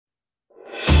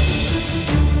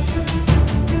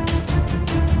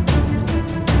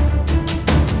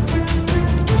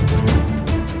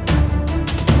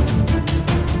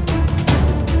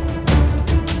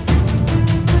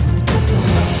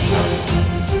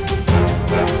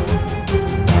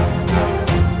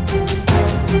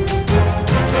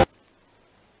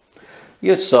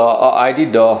Yes, I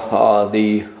did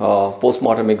the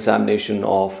post-mortem examination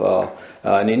of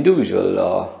an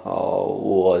individual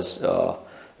who was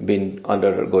been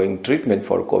undergoing treatment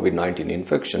for COVID-19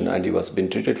 infection, and he was been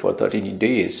treated for 30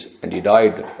 days, and he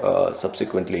died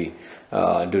subsequently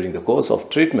during the course of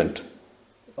treatment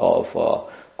of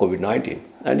COVID-19.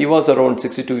 And he was around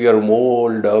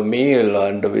 62-year-old male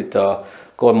and with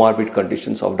comorbid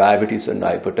conditions of diabetes and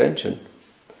hypertension.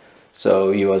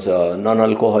 So he was a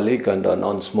non-alcoholic and a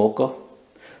non-smoker,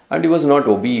 and he was not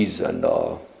obese, and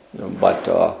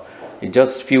but in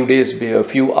just a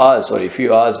few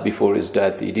hours before his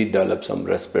death, he did develop some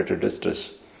respiratory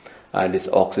distress, and his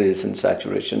oxygen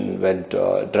saturation went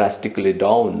drastically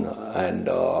down, and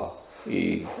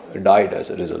he died as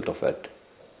a result of it.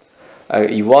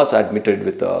 He was admitted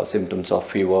with symptoms of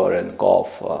fever and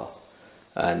cough.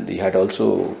 And he had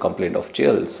also complained of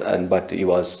chills, but he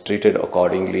was treated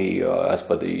accordingly as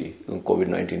per the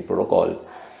COVID-19 protocol,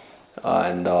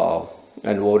 and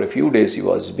over a few days he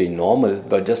was being normal,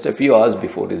 but just a few hours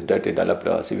before his death he developed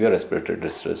a severe respiratory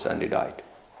distress and he died.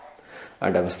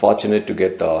 And I was fortunate to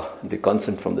get the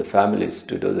consent from the families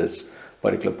to do this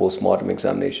particular post-mortem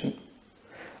examination.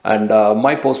 And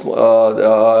my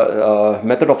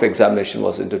method of examination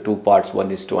was into two parts.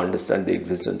 One is to understand the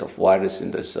existence of virus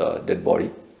in this dead body.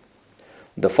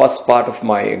 The first part of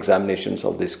my examinations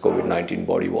of this COVID-19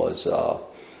 body was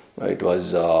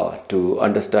to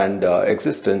understand the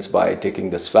existence by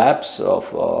taking the swabs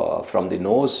from the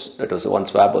nose. That was, one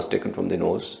swab was taken from the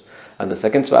nose, and the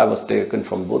second swab was taken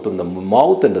from both on the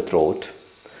mouth and the throat.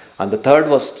 And the third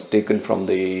was taken from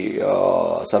the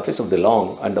surface of the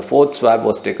lung, and the fourth swab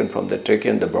was taken from the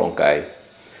trachea and the bronchi,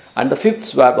 and the fifth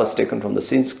swab was taken from the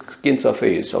skin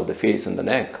surface of the face and the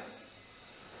neck.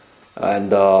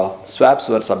 And the swabs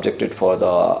were subjected for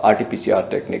the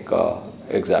RT-PCR technique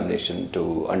examination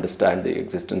to understand the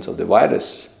existence of the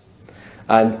virus.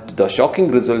 And the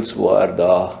shocking results were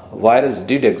the virus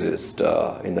did exist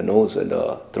in the nose and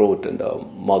the throat and the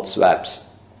mouth swabs.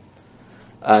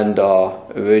 And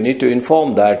we need to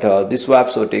inform that these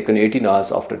swabs were taken 18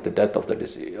 hours after the death of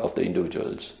the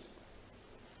individuals.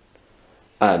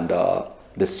 And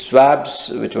the swabs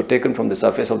which were taken from the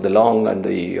surface of the lung and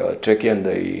the trachea and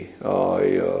the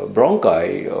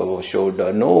bronchi showed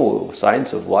no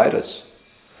signs of virus.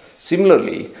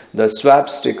 Similarly, the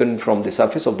swabs taken from the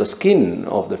surface of the skin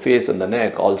of the face and the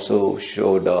neck also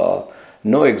showed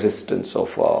no existence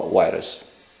of virus.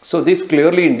 So this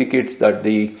clearly indicates that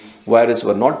the virus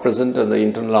were not present in the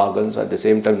internal organs, at the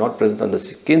same time not present on the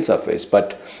skin surface,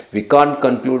 but we can't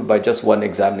conclude by just one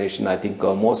examination. I think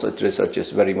more such research is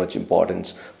very much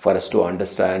important for us to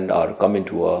understand or come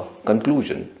into a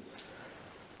conclusion.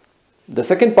 The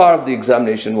second part of the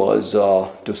examination was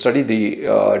to study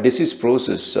the disease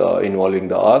process involving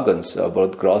the organs,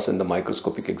 both gross and the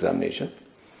microscopic examination.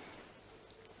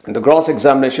 In the gross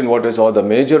examination, what is all the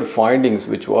major findings,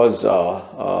 which was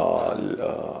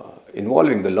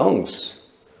involving the lungs,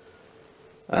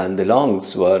 and the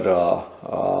lungs were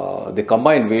the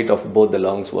combined weight of both the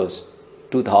lungs was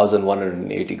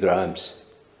 2,180 grams.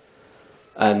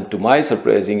 And to my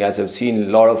surprising, as I've seen a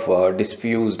lot of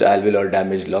diffused alveolar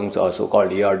damaged lungs, or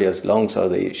so-called ERDS lungs, or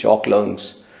the shock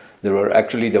lungs, they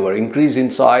were increased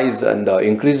in size and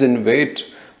increase in weight,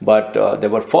 but they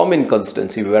were firm in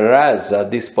consistency, whereas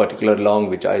this particular lung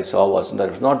which I saw there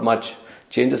was not much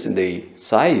changes in the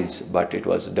size, but it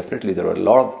was definitely, there were a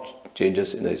lot of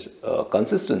changes in its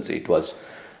consistency. It was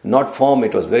not firm,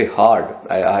 it was very hard.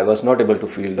 I was not able to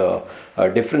feel the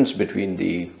difference between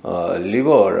the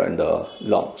liver and the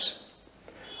lungs.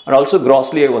 And also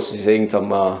grossly I was seeing some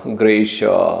grayish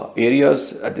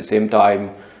areas. At the same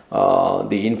time,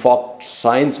 the infarct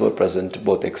signs were present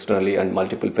both externally, and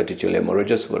multiple petechial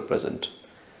hemorrhages were present.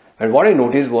 And what I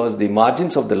noticed was the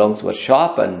margins of the lungs were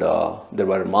sharp, and there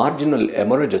were marginal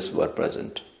hemorrhages were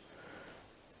present.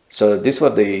 So these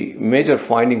were the major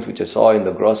findings which I saw in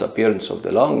the gross appearance of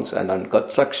the lungs. And on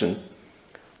cut section,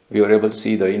 we were able to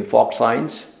see the infarct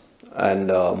signs, and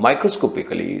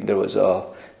microscopically there was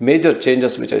major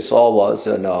changes which I saw was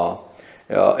an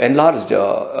enlarged,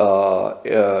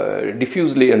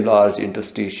 diffusely enlarged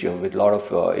interstitium with a lot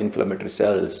of inflammatory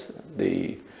cells,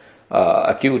 the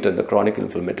acute and the chronic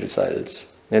inflammatory cells.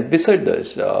 And beside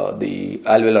this, the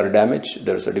alveolar damage,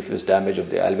 there is a diffuse damage of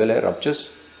the alveoli ruptures.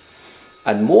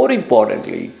 And more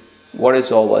importantly, what I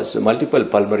saw was multiple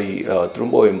pulmonary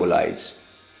thromboembolies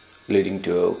leading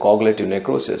to coagulative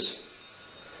necrosis.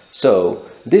 So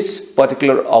this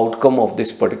particular outcome of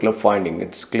this particular finding,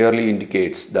 it clearly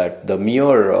indicates that the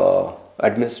mere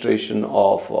administration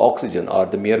of oxygen, or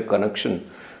the mere connection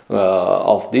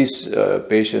of this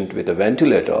patient with a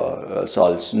ventilator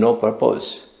solves no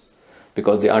purpose,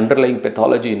 because the underlying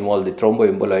pathology involved the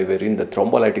thromboemboli, wherein the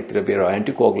thrombolytic therapy or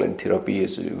anticoagulant therapy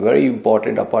is very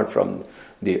important apart from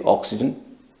the oxygen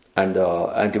and the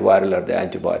antiviral or the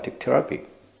antibiotic therapy.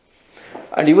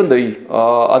 And even the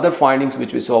other findings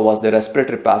which we saw was the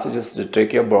respiratory passages, the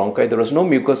trachea, bronchi. There was no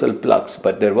mucosal plugs,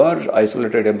 but there were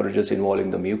isolated hemorrhages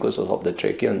involving the mucosas of the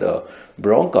trachea and the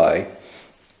bronchi.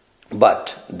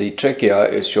 But the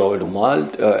trachea showed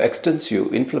mild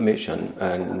extensive inflammation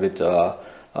and with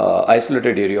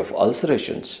isolated area of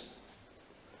ulcerations.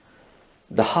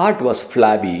 The heart was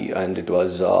flabby and it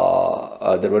was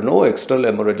there were no external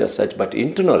hemorrhages as such, but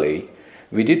internally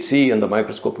we did see on the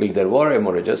microscopically there were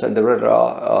hemorrhages and there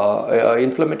were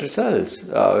inflammatory cells,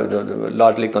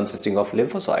 largely consisting of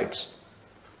lymphocytes.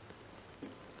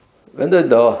 When the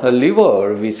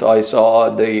liver, I saw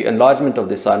the enlargement of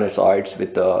the sinusoids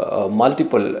with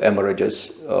multiple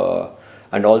hemorrhages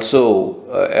and also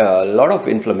a lot of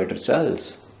inflammatory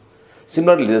cells.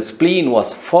 Similarly, the spleen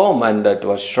was firm and it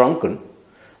was shrunken,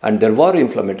 and there were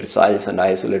inflammatory cells and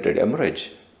isolated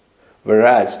hemorrhage.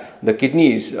 Whereas the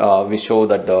kidneys, we show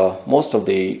that most of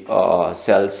the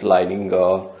cells lining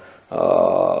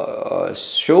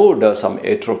showed some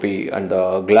atrophy, and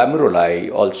the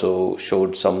glomeruli also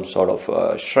showed some sort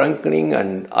of shrinking,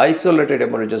 and isolated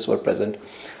hemorrhages were present.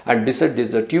 And besides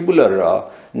this, the tubular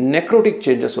necrotic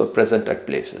changes were present at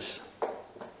places.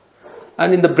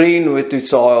 And in the brain, which we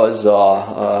saw was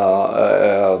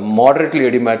moderately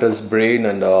edematous brain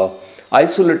and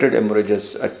isolated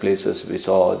hemorrhages at places. We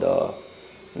saw the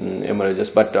hemorrhages,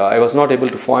 but I was not able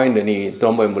to find any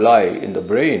thromboemboli in the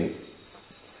brain.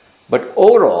 But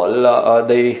overall,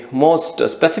 the most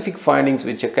specific findings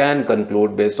which I can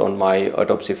conclude based on my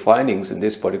autopsy findings in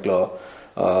this particular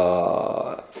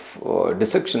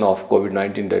dissection of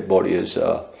COVID-19 dead body is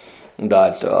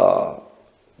that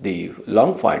the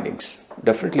lung findings,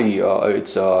 definitely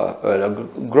it's a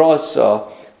gross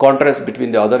contrast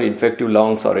between the other infective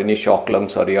lungs or any shock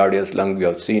lungs or ARDS lung we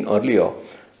have seen earlier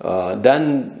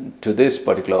than to this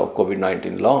particular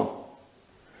COVID-19 lung.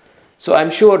 So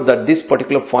I'm sure that this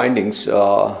particular findings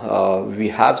we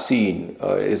have seen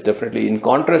is definitely in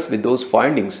contrast with those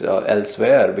findings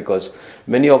elsewhere, because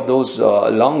many of those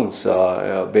lungs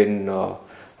been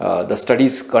the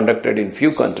studies conducted in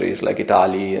few countries like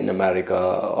Italy and America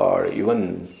or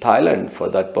even Thailand for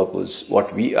that purpose.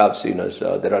 What we have seen is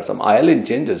there are some ion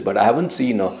changes, but I haven't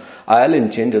seen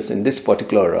ion changes in this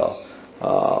particular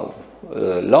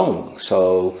lung.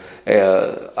 So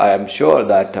I am sure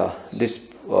that this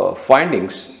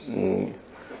findings in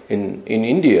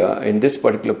India in this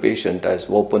particular patient has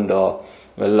opened a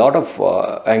lot of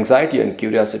anxiety and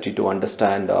curiosity to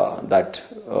understand that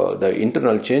the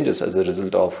internal changes as a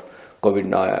result of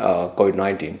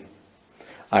COVID-19.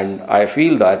 And I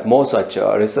feel that more such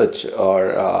research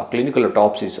or clinical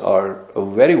autopsies are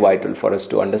very vital for us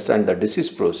to understand the disease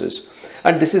process.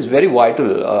 And this is very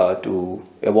vital to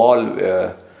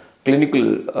evolve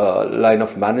clinical line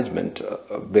of management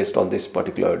based on this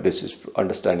particular disease,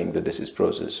 understanding the disease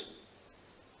process.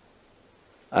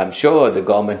 I'm sure the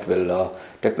government will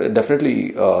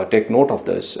definitely take note of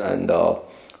this and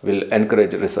will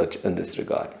encourage research in this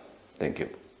regard. Thank you.